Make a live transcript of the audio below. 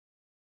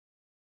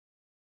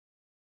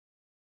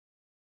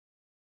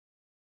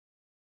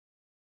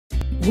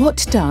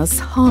What does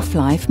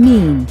half-life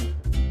mean?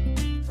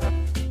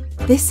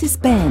 This is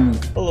Ben.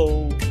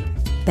 Hello.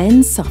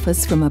 Ben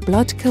suffers from a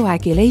blood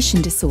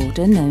coagulation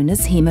disorder known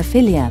as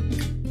haemophilia.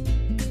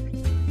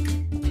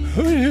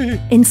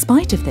 In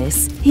spite of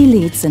this, he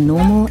leads a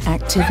normal,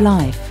 active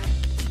life.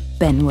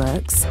 Ben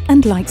works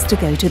and likes to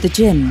go to the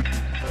gym.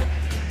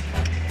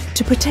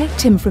 To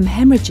protect him from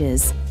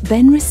hemorrhages,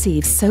 Ben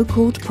receives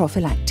so-called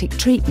prophylactic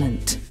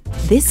treatment.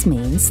 This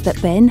means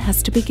that Ben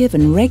has to be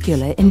given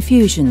regular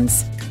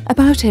infusions,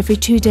 about every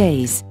 2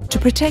 days, to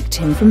protect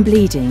him from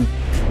bleeding.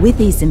 With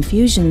these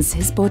infusions,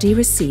 his body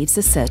receives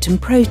a certain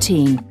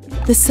protein,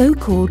 the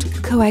so-called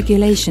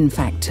coagulation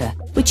factor,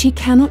 which he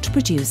cannot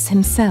produce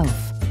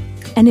himself.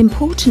 An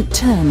important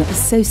term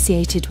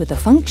associated with the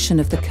function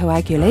of the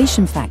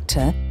coagulation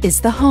factor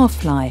is the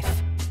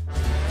half-life.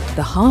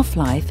 The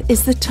half-life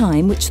is the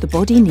time which the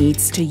body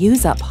needs to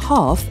use up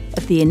half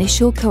of the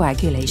initial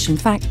coagulation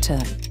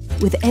factor.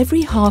 With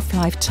every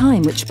half-life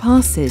time which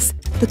passes,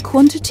 the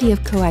quantity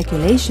of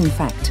coagulation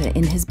factor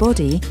in his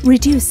body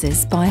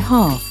reduces by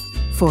half.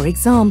 For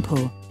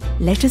example,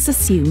 let us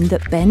assume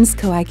that Ben's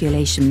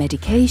coagulation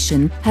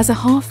medication has a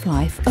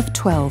half-life of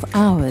 12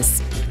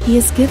 hours. He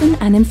is given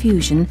an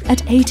infusion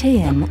at 8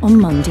 AM on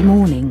Monday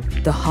morning.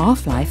 The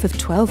half-life of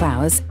 12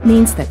 hours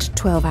means that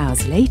 12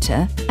 hours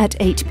later, at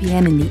 8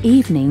 PM in the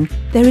evening,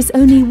 there is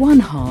only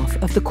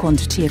 1/2 of the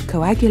quantity of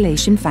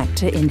coagulation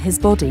factor in his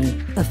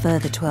body. A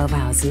further 12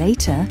 hours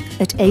later,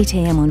 at 8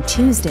 AM on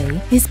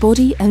Tuesday, his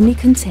body only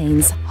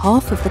contains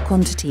half of the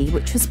quantity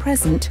which was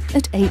present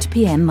at 8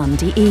 PM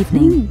Monday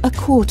evening, a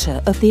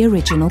quarter of the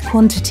original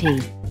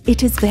quantity.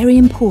 It is very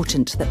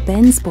important that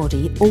Ben's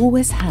body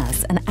always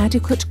has an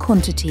adequate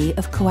quantity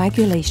of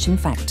coagulation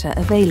factor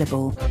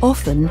available.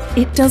 Often,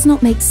 it does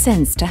not make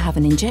sense to have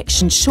an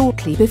injection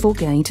shortly before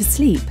going to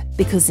sleep,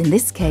 because in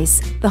this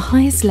case, the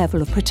highest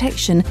level of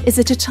protection is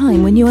at a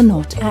time when you are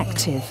not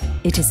active.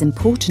 It is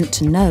important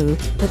to know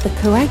that the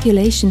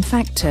coagulation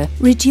factor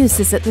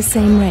reduces at the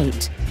same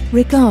rate,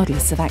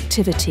 regardless of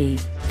activity.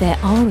 There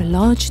are a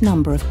large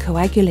number of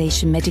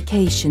coagulation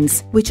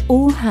medications which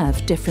all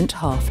have different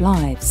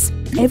half-lives.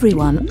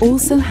 Everyone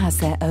also has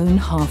their own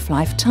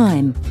half-life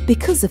time.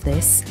 Because of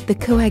this, the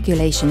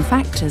coagulation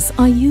factors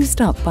are used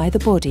up by the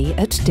body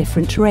at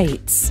different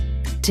rates.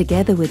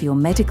 Together with your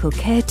medical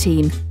care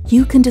team,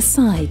 you can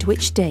decide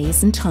which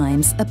days and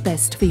times are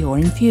best for your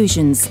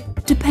infusions,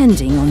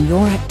 depending on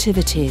your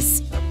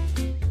activities.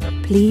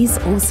 Please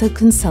also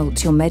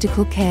consult your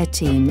medical care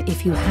team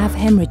if you have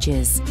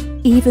hemorrhages,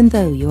 even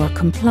though you are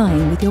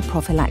complying with your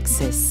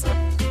prophylaxis.